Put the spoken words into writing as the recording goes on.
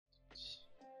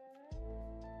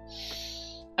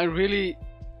I really...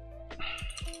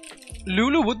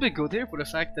 Lulu would be good here for the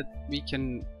fact that we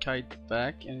can kite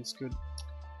back and it's good.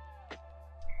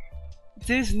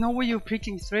 There's no way you're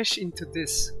picking Thresh into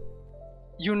this.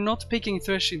 You're not picking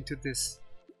Thresh into this.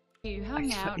 You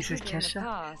hung out Is it in the Kesha?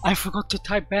 past. I forgot to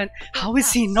type ban. How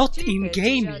is he not in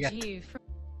game yet?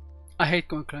 I hate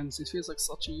going cleanse. It feels like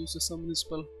such a useless summoning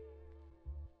spell.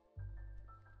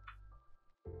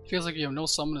 Feels like you have no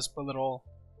summoning spell at all.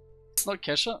 It's not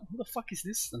Kesha? Who the fuck is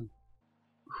this then?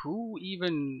 Who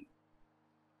even...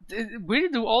 Where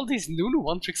do all these Nunu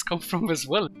 1 tricks come from as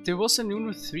well? There was a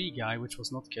Nunu 3 guy which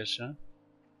was not Kesha.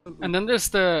 And then there's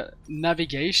the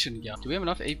navigation guy. Do we have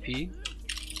enough AP?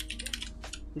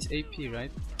 He's AP,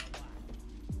 right?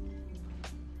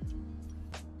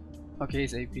 Okay,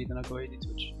 he's AP, then I'll go AD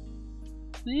Twitch.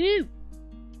 Ew.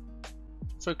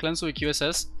 For cleanse with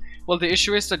QSS? Well, the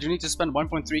issue is that you need to spend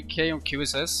 1.3k on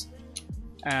QSS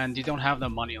and you don't have that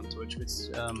money on Twitch, which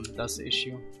that's the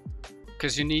issue.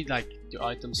 Because you need like your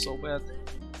items so bad.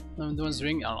 I'm doing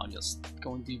ring, I don't know, just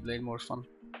going deep blade more fun.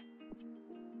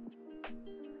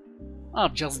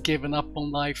 I've just given up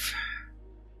on life.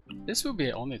 This will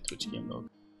be only a Twitch game though.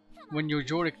 When your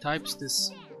Yorick types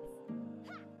this...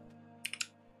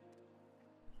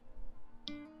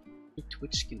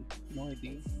 Twitch skin, no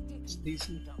idea. It's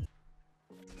decent.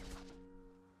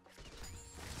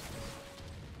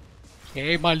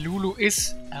 Okay, my Lulu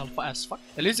is alpha as fuck.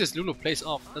 At least this Lulu plays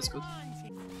off, that's good.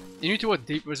 You need to go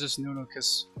deep versus Nunu,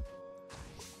 cause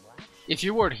if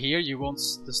you were here, you won't.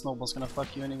 The snowball's gonna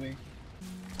fuck you anyway.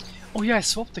 Oh yeah, I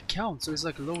swapped the count, so it's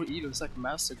like lower elo, it's like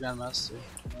master, grandmaster,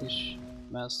 ish,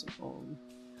 master. Oh.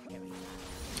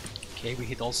 Okay, we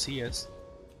hit all CS.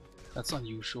 That's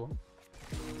unusual.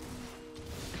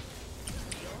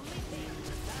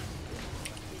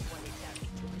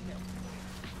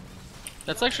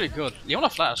 That's actually good. You wanna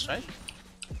flash, right?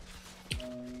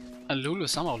 And Lulu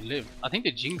somehow lived. I think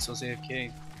the Jinx was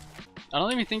AFK. I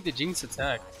don't even think the Jinx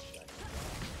attacked.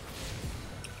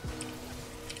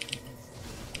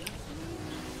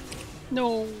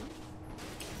 No.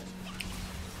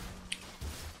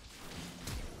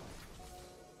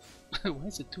 Why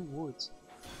is it 2 words?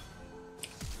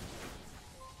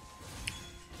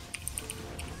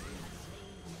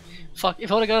 Fuck,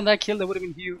 if I would've gotten that kill, that would've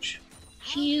been huge.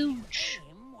 Huge!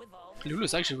 Lulu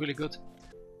is actually really good.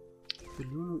 The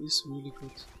Lulu is really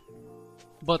good.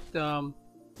 But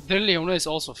their Leona is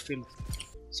also filled.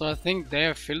 So I think they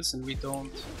have fills and we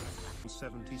don't.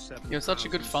 You have such a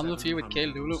good funnel for you with Kale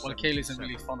Lulu. Well, Kale isn't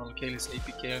really funnel, Kale is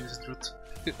APK and is Drut.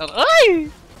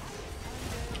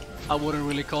 I wouldn't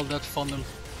really call that funnel.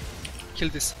 Kill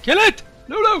this. Kill it!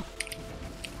 Lulu!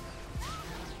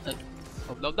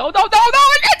 Oh, no, no, no, no, no!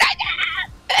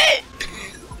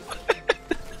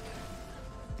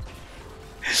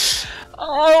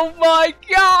 Oh my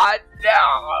god, no!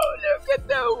 Look at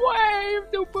the wave!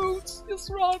 The boots just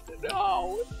run,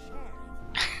 no!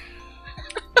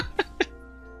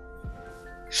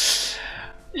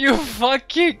 You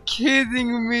fucking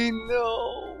kidding me,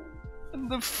 no!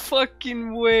 The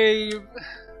fucking wave!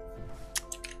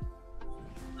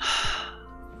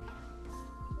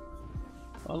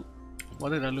 Well, what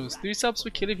did I lose? 3 subs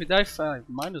we kill if we die 5,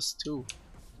 -2.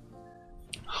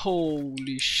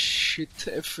 Holy shit,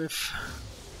 FF.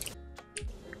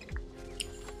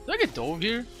 Do I get dove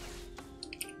here?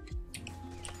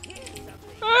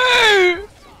 Hey!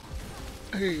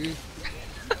 Hey!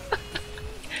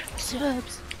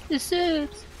 Subs! The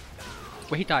subs!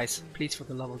 Wait, he dies. Please, for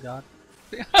the love of God.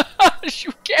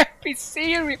 You can't be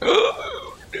serious!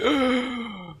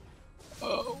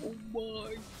 Oh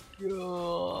my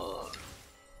god.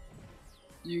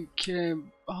 You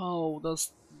can't. How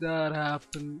does that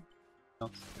happen?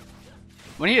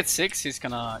 When he hits 6, he's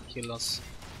gonna kill us.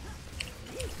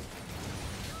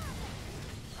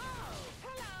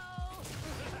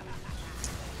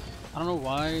 I don't know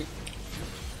why.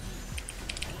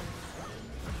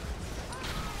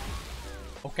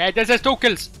 Okay, this is 2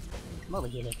 kills! Come over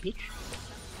here, bitch.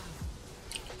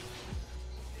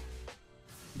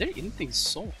 They're inting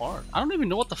so hard. I don't even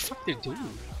know what the fuck they're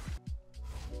doing.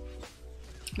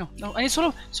 No, no, I need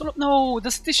solo, no,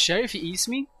 does this sheriff ease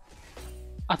me?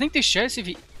 I think this sheriff if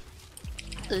he...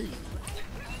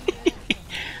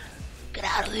 Get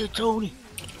out of there, Tony!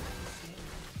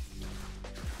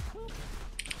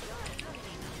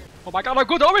 Oh my god, I'm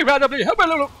good, Omi randomly! Help me,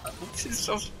 Lulu!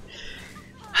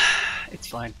 It's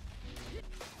fine.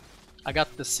 I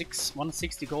got the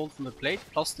 160 gold from the plate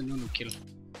plus the Nunu kill.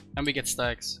 And we get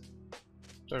stacks.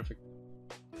 Perfect.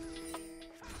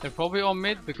 They're probably on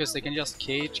mid because they can just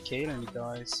cage Kale and he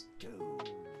dies.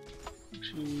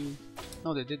 Actually,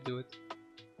 no, they did do it.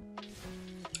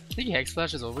 I think Hex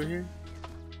Flash is over here.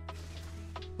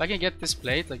 If I can get this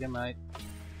plate, like I might.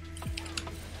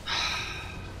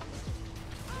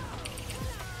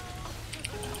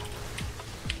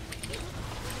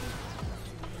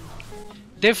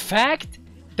 The fact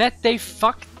that they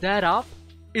fucked that up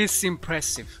is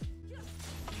impressive.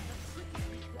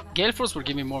 Gale Force will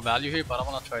give me more value here, but I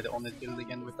wanna try the on-it build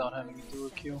again without having to do a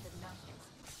Q.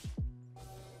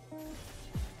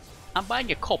 I'm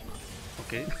buying a cop.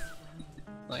 Okay.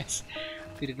 Nice.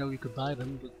 Didn't know you could buy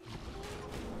them, but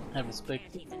I have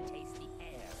respect.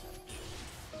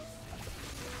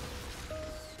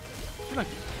 Like,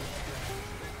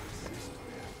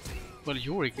 well,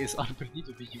 Yorick is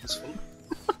unbelievably useful.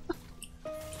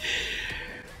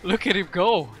 Look at him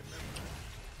go!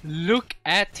 Look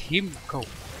at him go!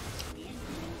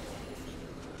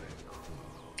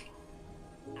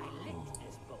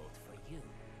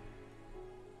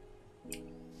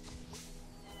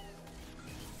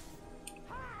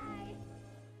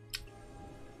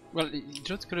 Well, you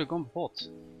just could have gone bot.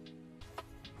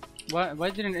 Why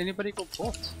didn't anybody go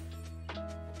bot?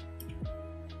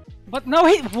 But no,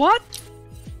 he what?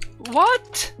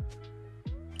 What?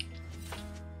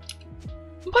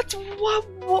 But what?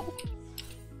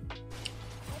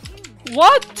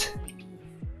 What?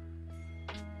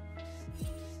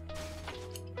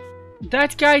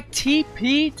 That guy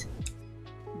TP'd?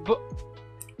 But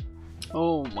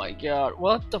oh my god,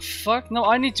 what the fuck? No,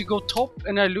 I need to go top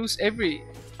and I lose every.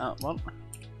 Well,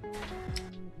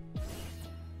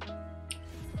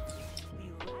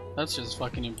 that's just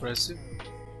fucking impressive.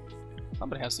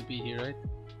 Somebody has to be here, right?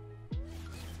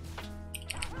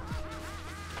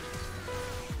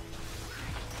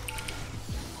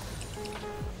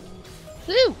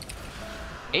 Woo!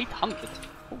 800.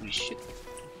 Holy shit.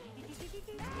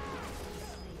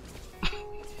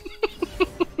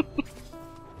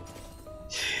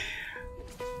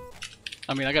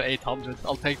 I mean, I got 800.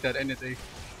 I'll take that any day.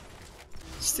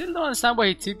 Still don't understand why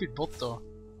he TP'd bot though.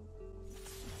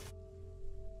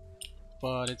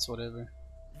 But it's whatever.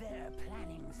 They're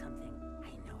planning something.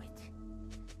 I know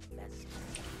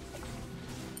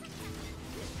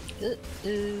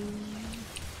it.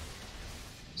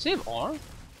 Save R?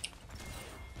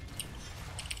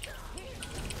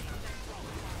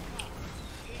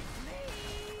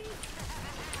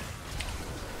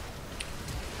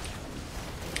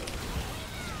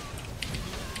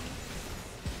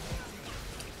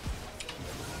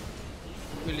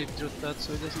 We live through that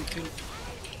so he doesn't kill.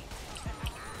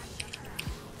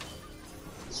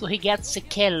 So he gets a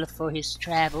kill for his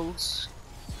travels.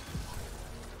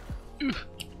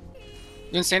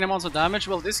 Insane amounts of damage?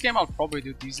 Well, this game I'll probably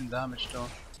do decent damage though.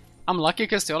 I'm lucky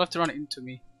because they all have to run into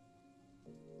me.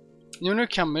 Nunu,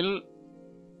 Camille,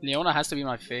 Leona has to be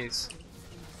my face.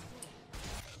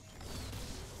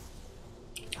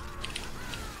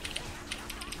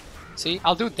 See,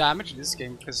 I'll do damage this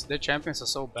game because their champions are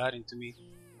so bad into me.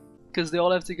 Because they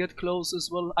all have to get close as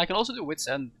well. I can also do Wit's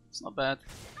End, it's not bad.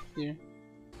 Here.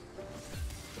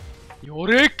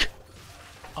 Yorick!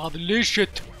 Delicious!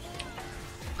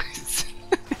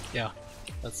 Yeah,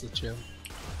 that's the chill.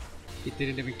 He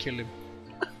didn't even kill him.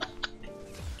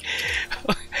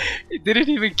 He didn't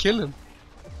even kill him.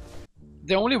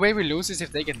 The only way we lose is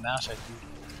if they get Nash, I think.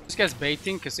 This guy's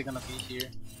baiting because they're gonna be here.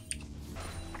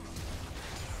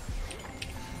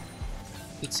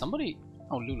 Did somebody...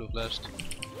 Oh, Lulu flashed.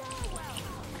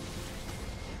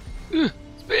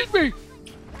 Speed me!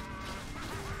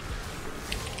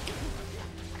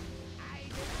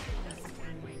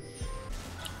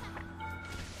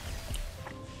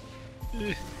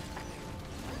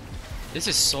 This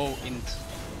is so int.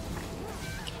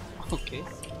 Okay.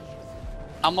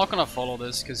 I'm not gonna follow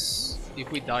this because if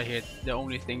we die here, the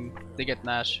only thing they get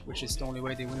Nash, which is the only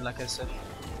way they win, like I said.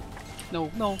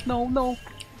 No, no, no, no.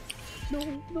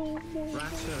 No, no, no.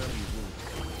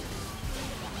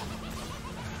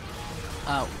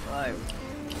 Ow,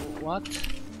 what?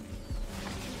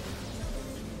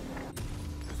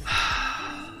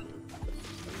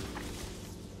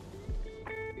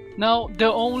 No,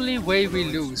 the only way we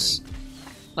lose,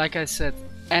 like I said,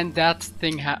 and that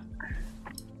thing I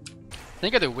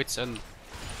think I do Wit's End.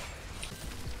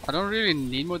 I don't really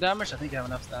need more damage, I think I have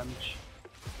enough damage.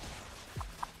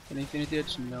 An Infinity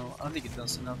Edge? No, I don't think it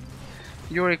does enough.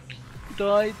 Yorick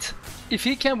died. If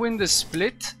he can win the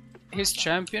split, his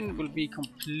champion will be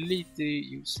completely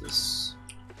useless.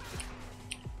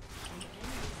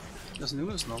 Does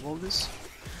Lulu snowball this?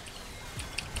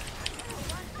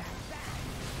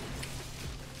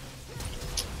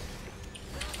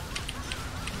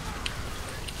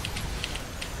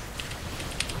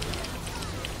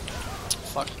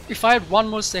 Fuck. If I had one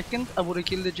more second, I would have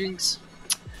killed the Jinx.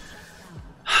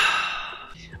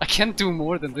 I can't do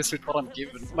more than this with what I'm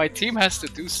given. My team has to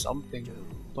do something.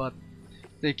 But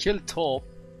they killed top.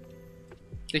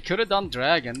 They could have done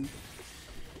dragon.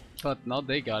 But now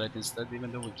they got it instead,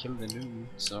 even though we killed the Lulu,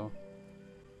 so...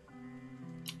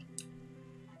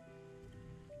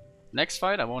 Next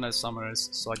fight I won't have summers,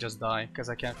 so I just die, because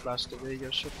I can't flash the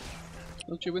Vega shit.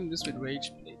 Don't you win this with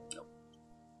Rage Blade? No.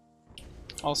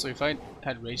 Also, if I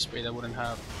had Rage Blade I wouldn't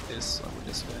have this, so I would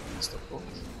just get instead of both.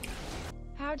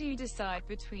 How do you decide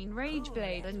between Rage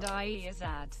Blade and IE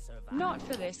Azad? Not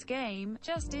for this game,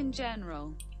 just in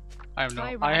general. I don't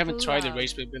know, I haven't tried the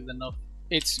Rage Blade build enough.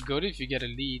 It's good if you get a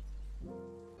lead.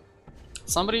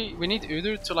 Somebody, we need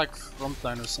Udyr to like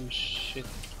frontline or some shit.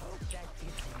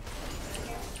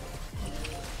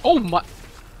 Oh my!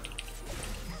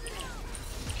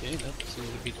 Okay, that seems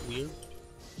a bit weird.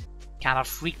 Kinda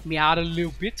freaked me out a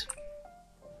little bit.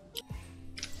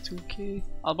 2k.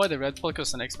 I'll buy the red pill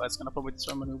because the next fight's gonna probably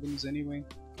determine who wins anyway.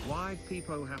 Wide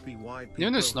people happy, wide people.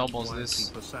 Even though snowballs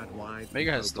this. Sad,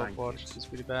 Vega has stopwatch,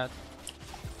 it's really bad.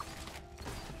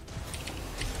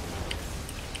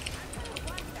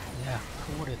 Yeah,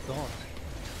 who would have thought?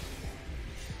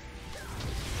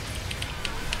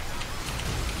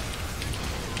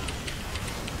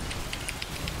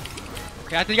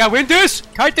 Okay, I think I win this!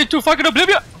 Kite into fucking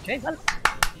Oblivion! Okay, well.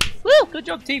 Woo! Good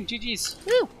job, team. GG's.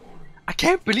 Woo! I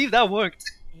can't believe that worked.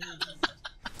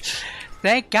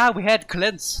 Thank God we had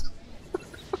cleanse.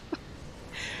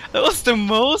 That was the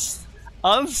most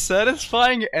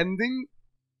unsatisfying ending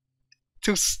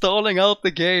to stalling out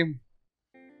the game.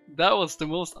 That was the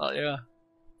most, yeah.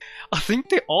 I think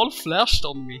they all flashed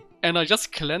on me, and I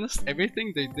just cleansed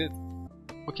everything they did.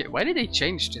 Okay, why did they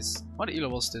change this? What elo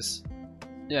was this?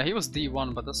 Yeah, he was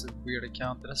D1, but that's a weird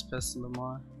account that has passed in the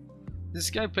mind. This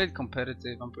guy played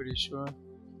competitive, I'm pretty sure.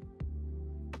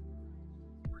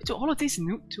 Why do all of these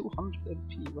new 200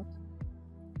 MP? What?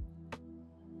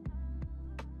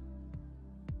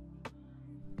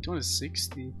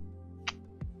 260.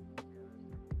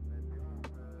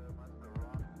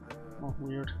 Oh,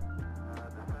 weird.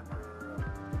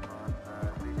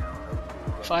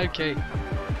 5k.